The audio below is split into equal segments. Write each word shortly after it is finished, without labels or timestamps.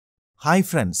Hi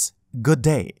friends, good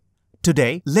day.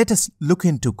 Today, let us look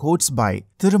into quotes by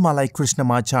Tirumalai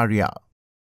Krishnamacharya.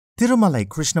 Tirumalai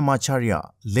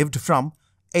Krishnamacharya lived from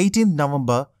 18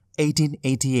 November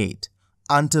 1888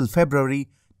 until February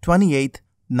 28,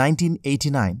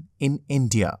 1989 in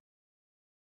India.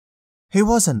 He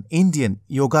was an Indian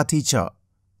yoga teacher,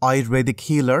 Ayurvedic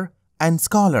healer and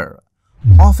scholar,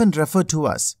 often referred to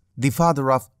as the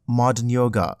father of modern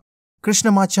yoga.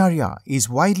 Krishnamacharya is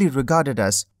widely regarded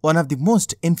as one of the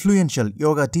most influential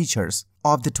yoga teachers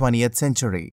of the 20th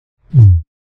century.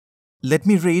 Let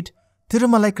me read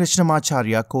Tirumalai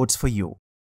Krishnamacharya quotes for you.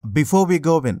 Before we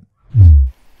go in,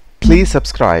 please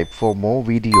subscribe for more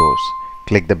videos.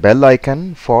 Click the bell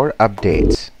icon for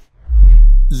updates.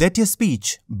 Let your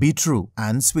speech be true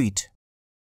and sweet.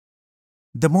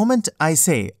 The moment I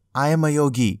say I am a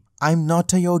yogi, I am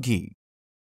not a yogi.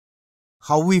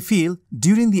 How we feel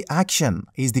during the action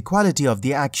is the quality of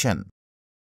the action.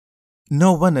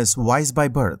 No one is wise by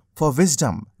birth, for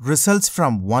wisdom results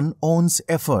from one's own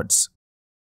efforts.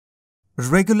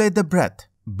 Regulate the breath,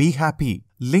 be happy,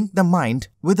 link the mind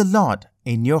with the Lord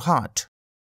in your heart.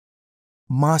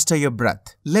 Master your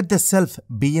breath, let the self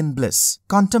be in bliss,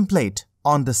 contemplate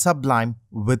on the sublime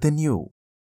within you.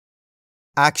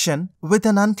 Action with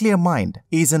an unclear mind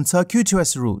is a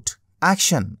circuitous route.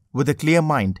 Action with a clear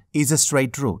mind is a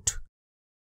straight route.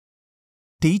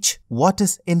 Teach what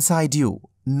is inside you,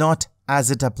 not as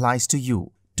it applies to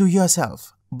you, to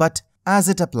yourself, but as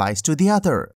it applies to the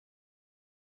other.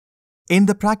 In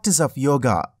the practice of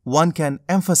yoga, one can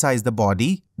emphasize the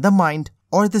body, the mind,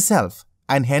 or the self,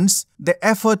 and hence the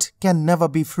effort can never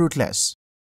be fruitless.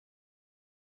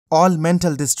 All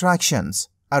mental distractions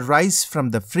arise from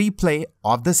the free play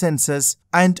of the senses,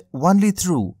 and only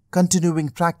through continuing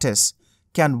practice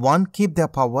can one keep their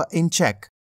power in check.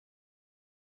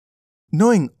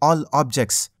 Knowing all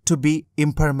objects to be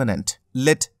impermanent,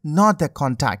 let not their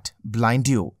contact blind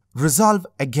you. Resolve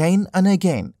again and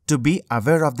again to be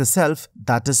aware of the self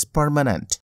that is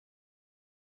permanent.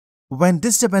 When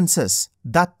disturbances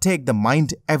that take the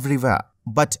mind everywhere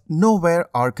but nowhere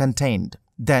are contained,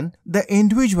 then the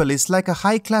individual is like a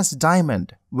high-class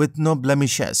diamond with no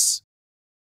blemishes.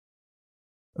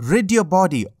 Rid your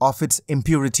body of its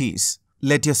impurities.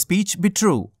 Let your speech be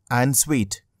true and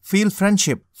sweet. Feel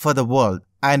friendship for the world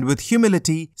and with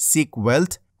humility seek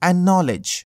wealth and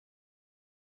knowledge.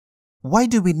 Why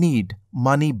do we need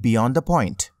money beyond a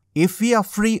point? If we are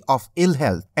free of ill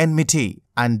health, enmity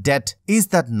and debt, is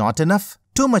that not enough?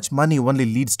 Too much money only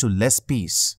leads to less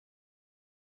peace.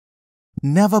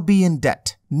 Never be in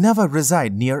debt. Never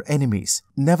reside near enemies.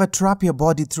 Never trap your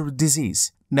body through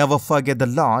disease. Never forget the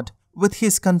Lord with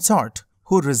his consort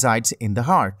who resides in the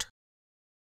heart.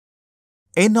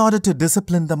 In order to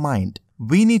discipline the mind,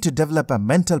 we need to develop a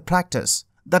mental practice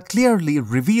that clearly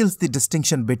reveals the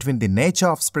distinction between the nature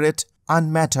of spirit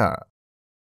and matter.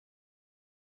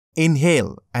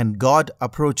 Inhale and God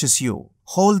approaches you.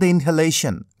 Hold the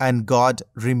inhalation and God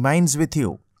remains with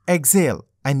you. Exhale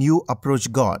and you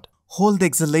approach God. Hold the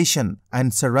exhalation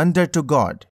and surrender to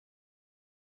God.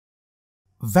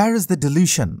 Where is the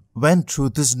delusion when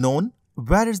truth is known?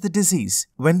 Where is the disease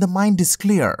when the mind is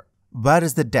clear? Where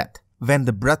is the death when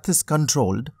the breath is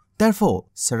controlled? Therefore,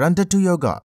 surrender to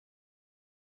yoga.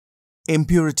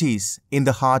 Impurities in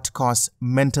the heart cause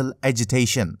mental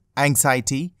agitation,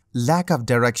 anxiety, lack of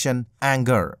direction,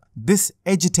 anger. This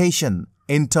agitation,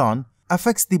 in turn,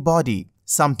 affects the body,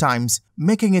 sometimes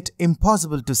making it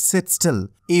impossible to sit still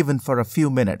even for a few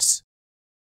minutes.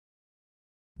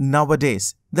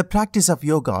 Nowadays, the practice of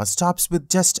yoga stops with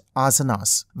just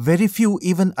asanas. Very few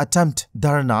even attempt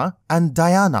dharana and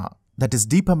dhyana, that is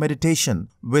deeper meditation,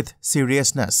 with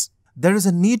seriousness. There is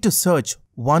a need to search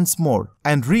once more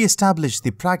and re-establish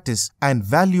the practice and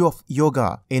value of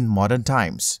yoga in modern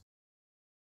times.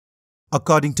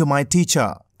 According to my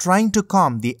teacher, trying to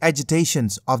calm the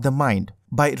agitations of the mind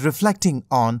by reflecting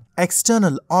on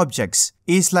external objects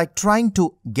is like trying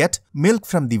to get milk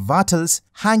from the wattles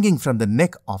hanging from the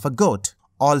neck of a goat.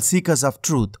 All seekers of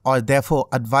truth are therefore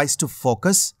advised to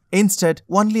focus instead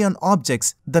only on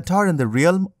objects that are in the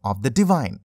realm of the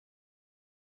divine.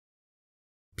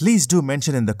 Please do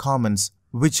mention in the comments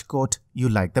which quote you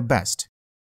like the best.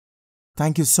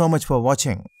 Thank you so much for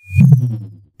watching.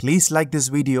 Please like this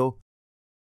video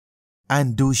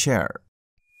and do share.